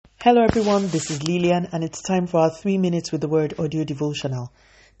Hello everyone, this is Lillian and it's time for our 3 minutes with the word audio devotional.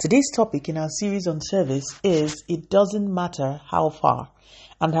 Today's topic in our series on service is It Doesn't Matter How Far.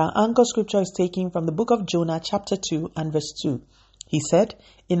 And our anchor scripture is taken from the book of Jonah chapter 2 and verse 2. He said,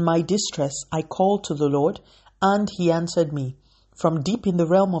 "In my distress I called to the Lord and he answered me. From deep in the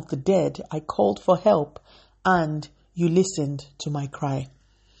realm of the dead I called for help and you listened to my cry."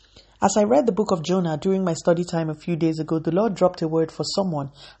 As I read the book of Jonah during my study time a few days ago, the Lord dropped a word for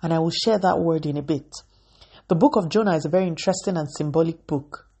someone, and I will share that word in a bit. The book of Jonah is a very interesting and symbolic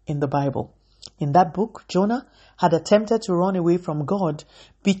book in the Bible. In that book, Jonah had attempted to run away from God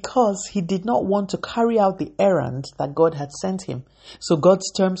because he did not want to carry out the errand that God had sent him. So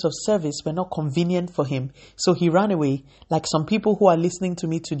God's terms of service were not convenient for him. So he ran away, like some people who are listening to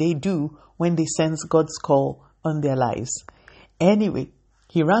me today do when they sense God's call on their lives. Anyway,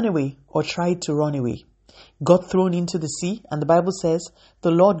 he ran away or tried to run away, got thrown into the sea, and the Bible says the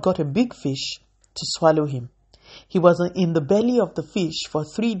Lord got a big fish to swallow him. He was in the belly of the fish for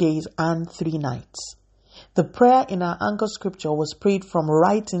 3 days and 3 nights. The prayer in our anchor scripture was prayed from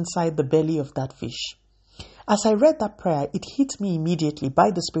right inside the belly of that fish. As I read that prayer, it hit me immediately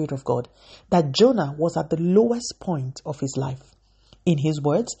by the Spirit of God that Jonah was at the lowest point of his life. In his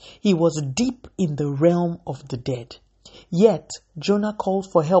words, he was deep in the realm of the dead. Yet Jonah called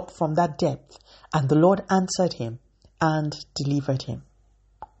for help from that depth, and the Lord answered him and delivered him.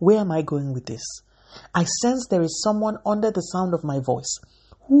 Where am I going with this? I sense there is someone under the sound of my voice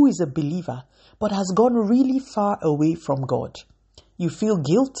who is a believer but has gone really far away from God. You feel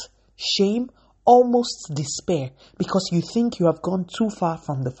guilt, shame, almost despair because you think you have gone too far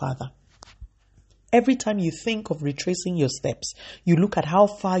from the Father. Every time you think of retracing your steps, you look at how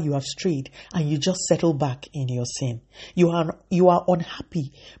far you have strayed and you just settle back in your sin. You are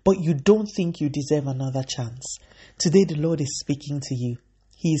unhappy, but you don't think you deserve another chance. Today the Lord is speaking to you.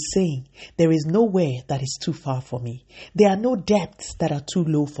 He is saying, there is nowhere that is too far for me. There are no depths that are too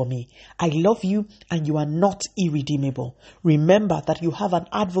low for me. I love you and you are not irredeemable. Remember that you have an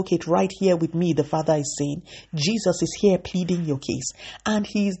advocate right here with me, the Father is saying. Jesus is here pleading your case. And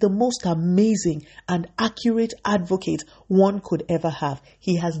he is the most amazing and accurate advocate one could ever have.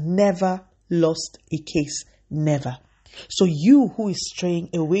 He has never lost a case. Never. So you who is straying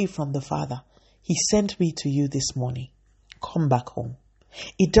away from the Father, he sent me to you this morning. Come back home.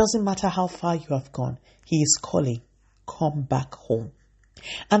 It doesn't matter how far you have gone. He is calling. Come back home.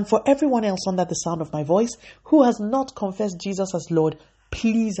 And for everyone else under the sound of my voice who has not confessed Jesus as Lord,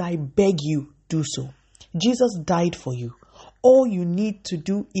 please, I beg you, do so. Jesus died for you. All you need to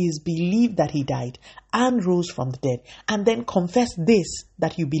do is believe that he died and rose from the dead, and then confess this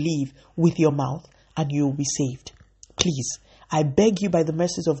that you believe with your mouth, and you will be saved. Please, I beg you by the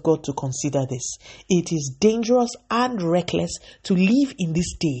mercies of God to consider this. It is dangerous and reckless to live in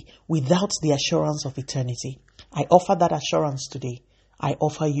this day without the assurance of eternity. I offer that assurance today. I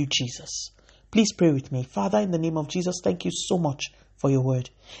offer you Jesus. Please pray with me. Father, in the name of Jesus, thank you so much for your word.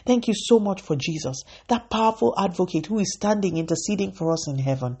 Thank you so much for Jesus, that powerful advocate who is standing interceding for us in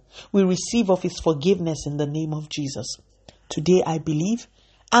heaven. We receive of his forgiveness in the name of Jesus. Today I believe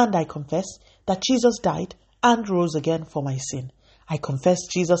and I confess that Jesus died and rose again for my sin. I confess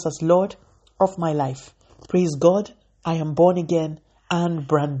Jesus as Lord of my life. Praise God, I am born again and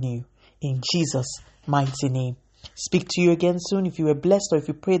brand new. In Jesus' mighty name. Speak to you again soon. If you were blessed or if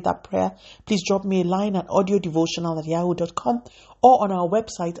you prayed that prayer, please drop me a line at audiodevotional@yahoo.com or on our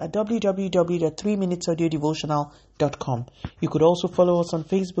website at www.3minutesaudiodevotional.com. You could also follow us on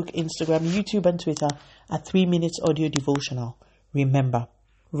Facebook, Instagram, YouTube and Twitter at 3 Minutes Audio Devotional. Remember,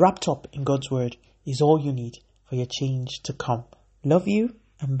 wrapped up in God's word is all you need for your change to come. Love you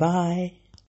and bye.